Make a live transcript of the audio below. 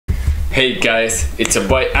Hey guys, it's your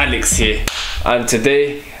boy Alex here, and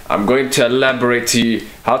today I'm going to elaborate to you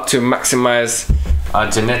how to maximize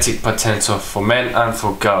our genetic potential for men and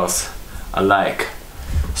for girls alike.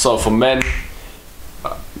 So for men,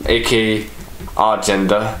 aka our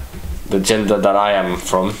gender, the gender that I am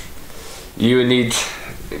from, you need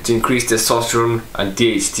to increase testosterone and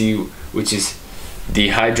DHT, which is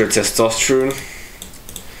dihydrotestosterone.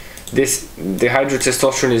 This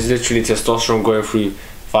dihydrotestosterone is literally testosterone going through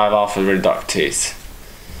 5-alpha reductase.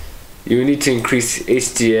 You need to increase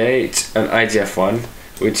HGH and IGF-1,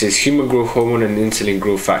 which is human growth hormone and insulin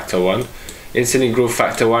growth factor 1. Insulin growth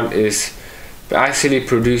factor 1 is actually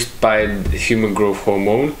produced by the human growth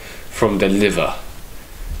hormone from the liver.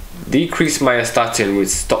 Decrease myostatin, which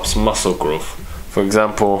stops muscle growth. For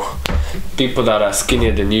example, people that are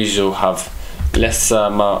skinnier than usual have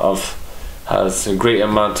has a great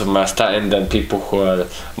amount of myostatin than people who are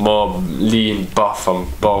more lean, buff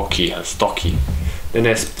and bulky and stocky. Then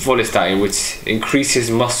there's follistatin, which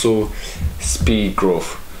increases muscle speed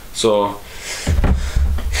growth. So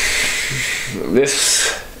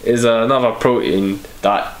this is another protein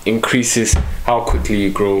that increases how quickly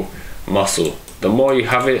you grow muscle. The more you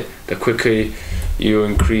have it, the quicker you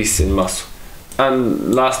increase in muscle.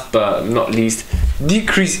 And last but not least,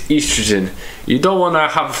 decrease estrogen. You don't want to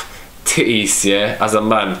have titties, yeah, as a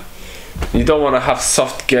man. You don't want to have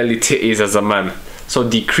soft girly titties as a man. So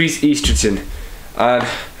decrease estrogen. And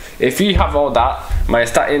if you have all that,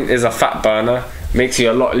 myostatin is a fat burner, makes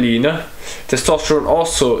you a lot leaner. Testosterone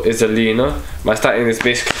also is a leaner. Myostatin is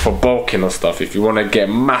basically for bulking and stuff. If you want to get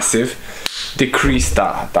massive, decrease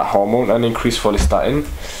that hormone and increase follistatin.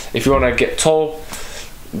 If you want to get tall,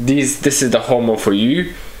 this is the hormone for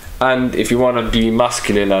you. And if you want to be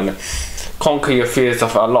masculine and conquer your fears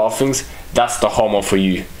of a lot of things, that's the hormone for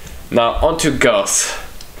you. Now on to girls.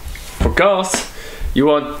 For girls, you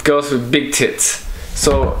want girls with big tits.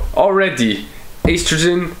 So already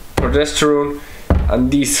estrogen, progesterone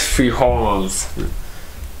and these three hormones,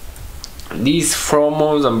 these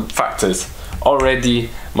hormones and factors already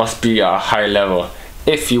must be at a high level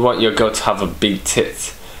if you want your girl to have a big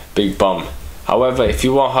tit, big bum. However, if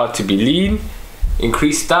you want her to be lean,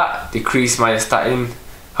 increase that, decrease myostatin.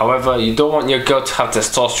 However, you don't want your girl to have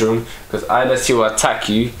testosterone because either she will attack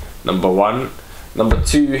you, number one. Number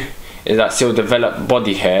two is that she'll develop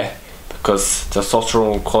body hair because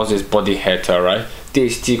testosterone causes body hair to arise.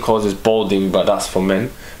 DHT causes balding, but that's for men.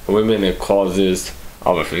 For women, it causes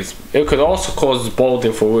other things. It could also cause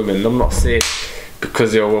balding for women. I'm not saying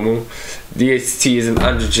because you're a woman. DHT is an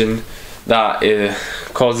androgen that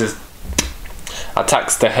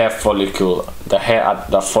attacks the hair follicle, the hair at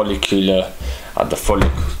the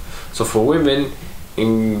follicle. So for women,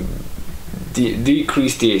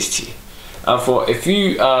 decrease DHT. And for if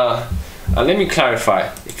you and let me clarify,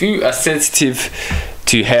 if you are sensitive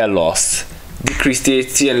to hair loss, decrease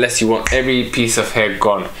DHT unless you want every piece of hair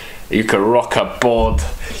gone. You can rock a bald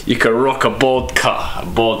cut, a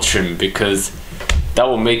bald trim, because that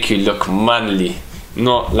will make you look manly.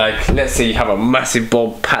 Not like, let's say you have a massive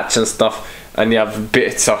bald patch and stuff and you have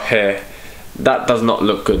bits of hair, that does not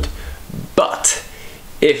look good. But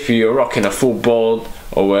if you're rocking a full bald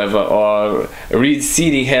or whatever, or a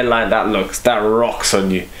receding hairline, that rocks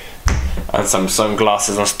on you, and some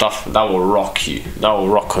sunglasses and stuff, that will rock you, that will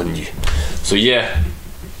rock on you. So yeah,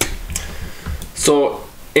 so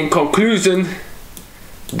in conclusion,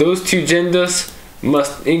 those two genders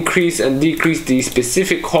must increase and decrease the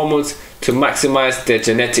specific hormones to maximize their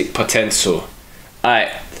genetic potential.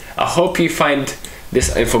 I hope you find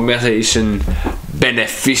this information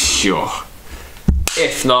beneficial.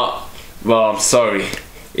 If not, well, I'm sorry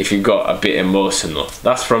if you got a bit emotional.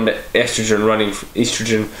 That's from the estrogen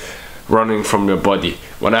running from your body.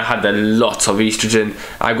 When I had a lot of estrogen,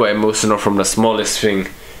 I got emotional from the smallest thing.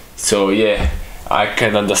 So yeah, I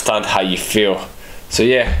can understand how you feel. So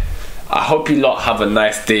yeah, I hope you lot have a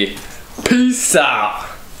nice day. Peace out.